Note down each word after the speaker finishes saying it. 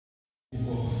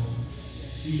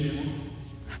Philemon,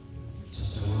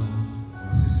 chapter 1,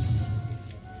 verses 2.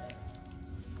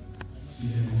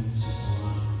 Philemon, chapter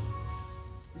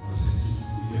 1, verses 2.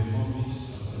 If you have found it,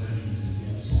 I'll let you listen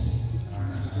again.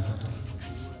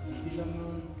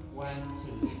 Philemon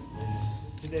 1:2. Yes.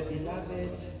 To the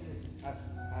beloved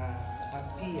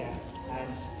Apphia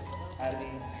and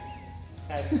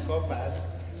Archippus,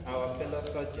 our fellow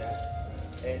soldier,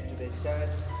 and to the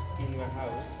church in your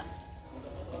house.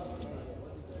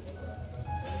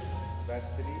 Verse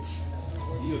 3.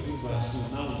 Hiyo tu verse 2.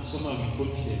 Now soma with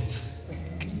confidence.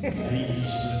 Na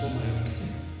English tunasoma yote.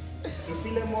 To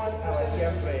Philemon, our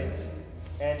dear friend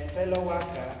and fellow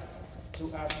worker, to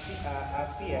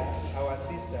Apphia, our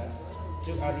sister,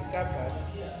 to Archippus,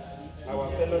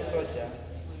 our fellow soldier,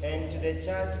 and to the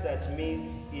church that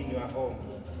meets in your home.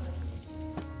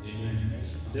 Amen.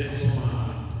 Let's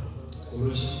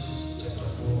Colossians chapter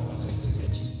 4, verse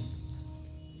 17.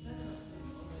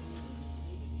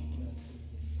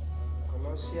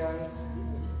 Colossians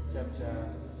chapter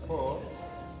 4,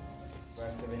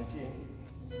 verse 17.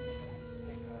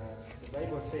 The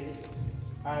Bible says,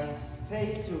 and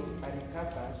say to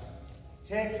Archippus,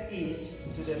 take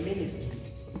it to the ministry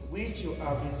which you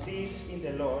have received in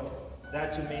the Lord,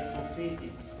 that you may fulfill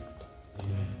it.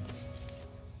 Amen.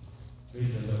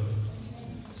 Praise the Lord.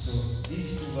 So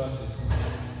these two verses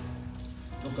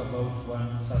talk about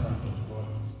one servant of God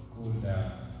called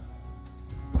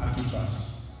Archippus.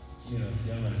 You know, the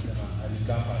young man said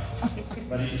Archippus,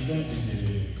 but it depends on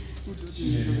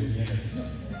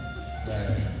the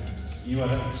you are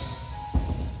right.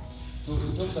 So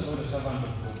it talks about a servant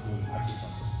of God called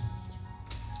Archippus.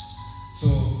 So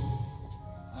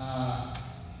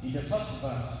in the first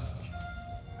verse,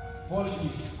 Paul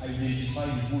is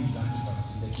identifying who is Archippus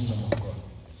in the kingdom of God.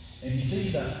 And he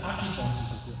says that Archippus,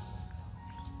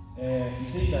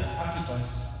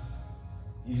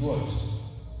 is what?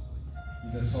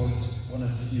 Is a soldier, one of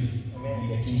the few in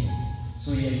the kingdom.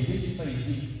 So he identifies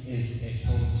him as a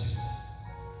soldier.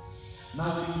 Now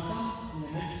when he comes in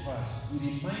the next verse, he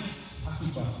reminds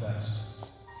Archippus that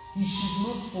he should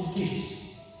not forget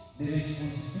the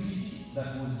responsibility that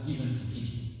was given to him,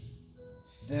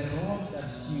 the role that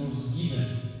he was given.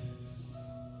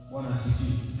 One as a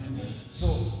few. So,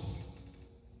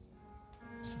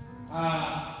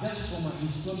 just from a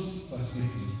historical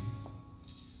perspective,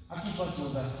 Archippus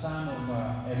was a son of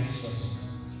a rich person.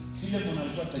 Philemon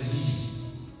alikuwa tajiri.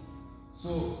 So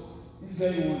this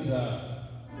guy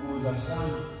was a son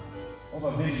of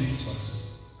a very rich person.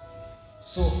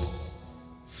 So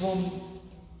from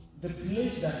the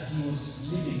place that he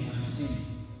was living and staying,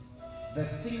 the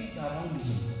things around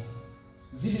him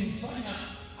zilimfanya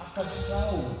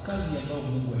akasahau kazi ambayo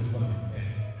Mungu alikuwa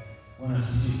amempea.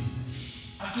 Wanasikia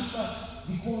Archippus,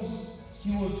 because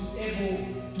he was able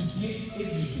to get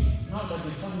everything. Now that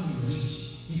the family is rich,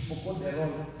 he forgot the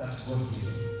role that God gave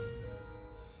him.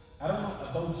 I don't know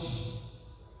about you.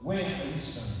 Where are you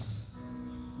standing?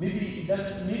 Maybe it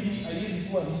doesn't. Maybe I use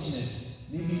poor richness.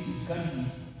 Maybe it can be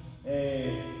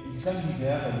the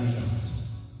other way around.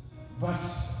 But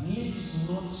let it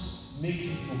not make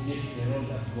you forget the role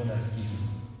that God has given you.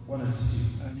 One has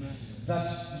given. That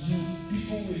you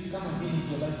people will come again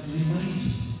into your life to remind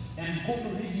you. And God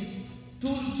already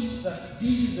told you that this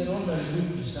is the role that you're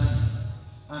going to stand.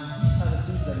 And these are the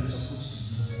things that you're supposed to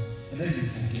do. And then you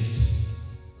forget.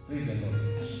 Praise the Lord.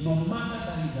 No matter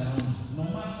that is around, no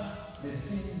matter the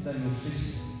things that you're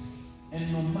facing,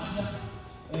 and no matter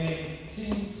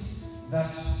things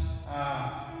that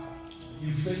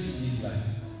you face in this life,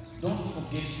 don't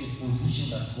forget the position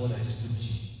that God has put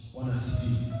you. One has to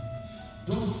be.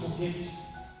 Don't forget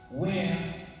where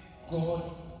God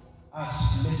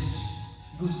has blessed you.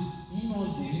 Because He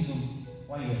knows the reason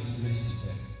why He has blessed you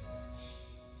there.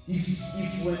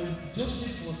 If when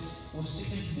Joseph was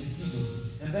taken to the prison,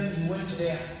 and then he went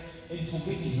there and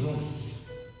forget his role.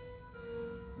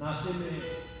 Na aseme,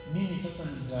 mimi sasa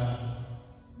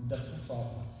nitakufa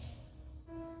hapa.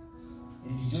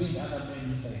 And he joined other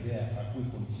men inside there, are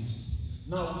quite confused.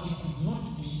 Now he could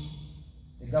not be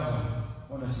the governor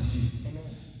on a civil.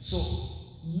 So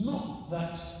know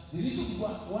that the reason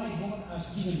why God has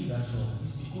given you that role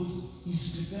is because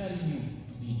He's preparing you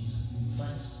to be in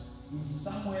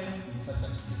somewhere in such a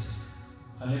place.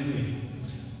 Hallelujah.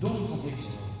 Don't forget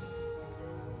your role.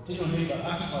 Tell your neighbor,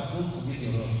 Archippus, don't forget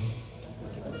your role.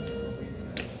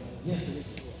 Yes.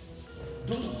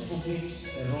 Don't forget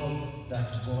the role that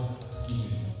God has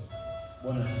given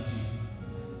you.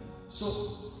 So,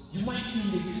 you might be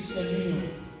in the Christian Union.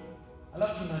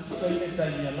 Alafu inafika ile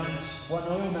time ya lunch, bwana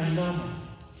wewe unainama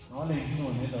na wale wengine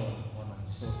wanaenda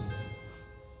wanajisoko.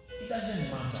 It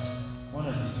doesn't matter.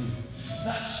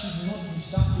 That should not be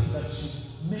something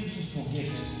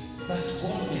forget that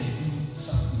God can do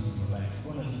something in your life.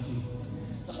 God has to.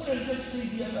 Somebody has just said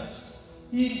here that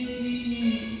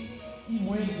hii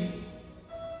mwezi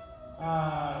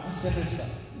hii semester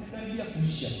imekaribia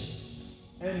kuisha,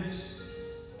 and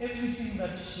everything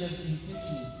that she has been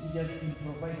taking, it has been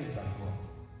provided by God.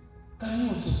 Can you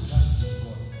also trust in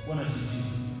God? God has to.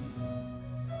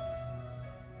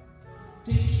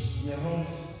 Take your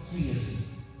roles seriously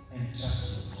and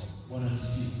trust in God. God has to.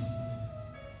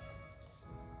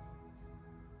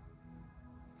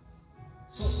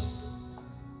 So,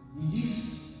 in this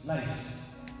life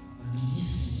and in this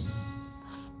season,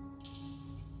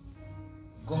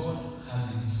 God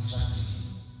has instructed you.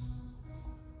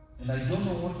 And I don't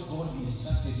know what God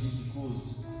instructed you,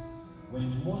 because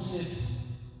when Moses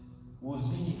was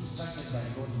being instructed by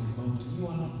God in the mountain, you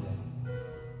are not there.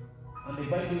 And the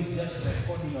Bible is just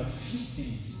recording a few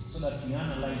things so that we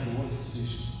analyze the whole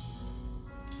situation.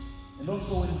 And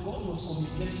also when God was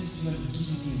communicating to you and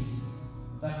giving you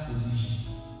that position,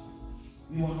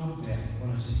 you are not there,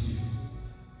 honestly.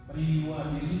 But you are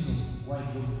the reason why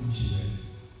God put you there.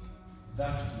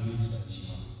 That means that you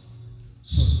are.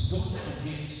 So don't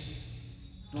forget it,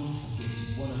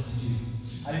 honestly.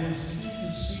 I was going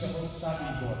to speak about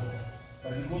serving God,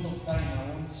 but because of time I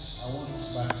won't,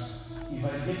 but if I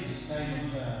get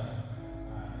time,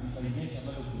 if I get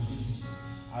another opportunity,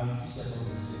 I will teach about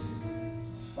the same.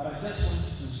 But I just want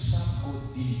you to serve God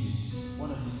diligently,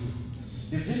 honestly.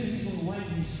 The very reason why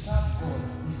we serve God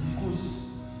is because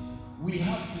we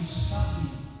have to serve Him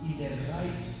in the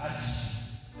right attitude.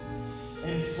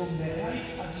 And from the right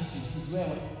attitude is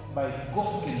whereby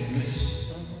God can bless you.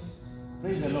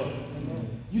 Praise the Lord.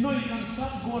 Amen. You know, you can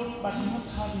serve God but not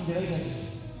having the right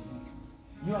attitude.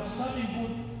 You are serving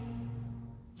God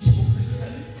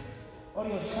hypocritically, or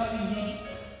you are serving Him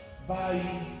by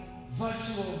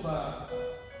virtue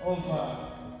of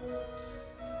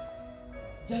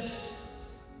just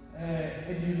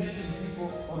emulating people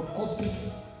or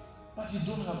copying, but you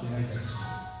don't have the right attitude.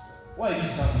 Why are you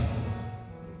serving God?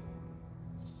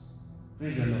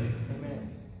 Praise the Lord. Amen.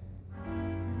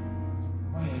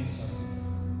 Why are you serving God?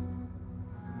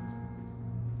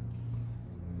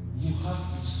 You have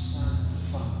to stand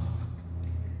firm.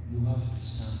 You have to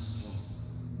stand strong.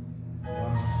 You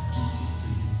have to keep your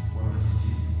faith where it's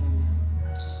still.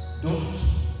 Don't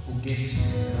forget the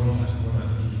role that God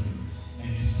has given you,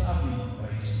 and serve Him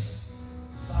right.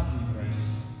 Serve Him right.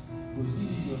 Because this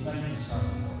is your time to serve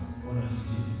God. God has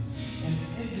given you. And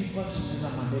every person has a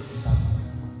mandate to serve God.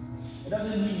 It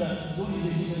doesn't mean that it's only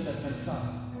the leaders that can serve.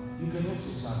 You can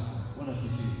also serve God. God has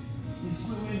given you.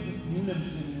 Isikuwe wewe ni yule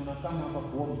msemi unakama hapa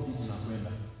kuomba sisi na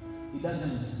kwenda. It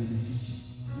doesn't benefit you.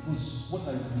 Because what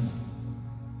are you doing?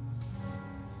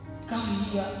 Come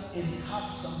here and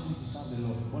have something to serve the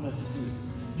Lord. Honestly.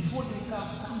 Before they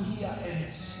come here and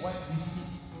wipe these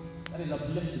seats. That is a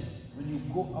blessing. When you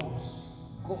go out,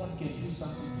 God can do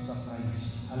something to surprise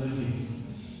you. Hallelujah.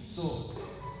 So,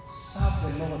 serve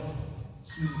the Lord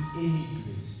in any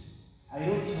place. I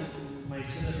wrote in my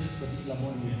study this particular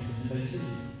morning, and I said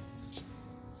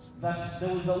that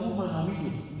there was a woman, a widow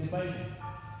in the Bible,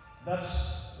 that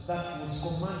was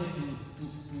commanded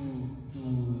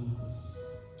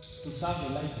to serve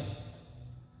Elijah.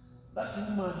 That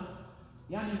woman,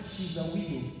 yani she's a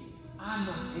widow,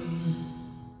 ana any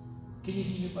kenye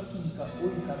kimebaki ni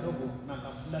kaoi kadogo na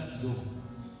kafula kidogo.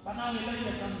 But now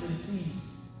Elijah comes and says,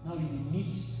 now you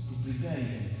need to prepare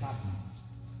it and serve me.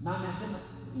 Na anasema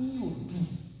hiyo tu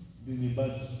ndio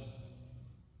imebaki.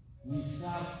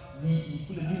 Ni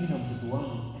kule mimi na mtoto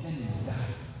wangu and then we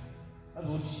die. That's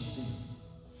what she says.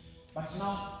 But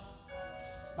now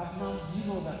you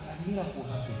know that a miracle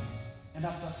happened. And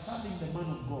after serving the man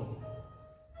of God,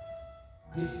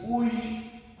 the oil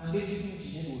and everything she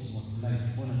had was multiplied.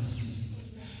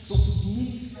 So it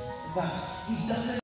means that it doesn't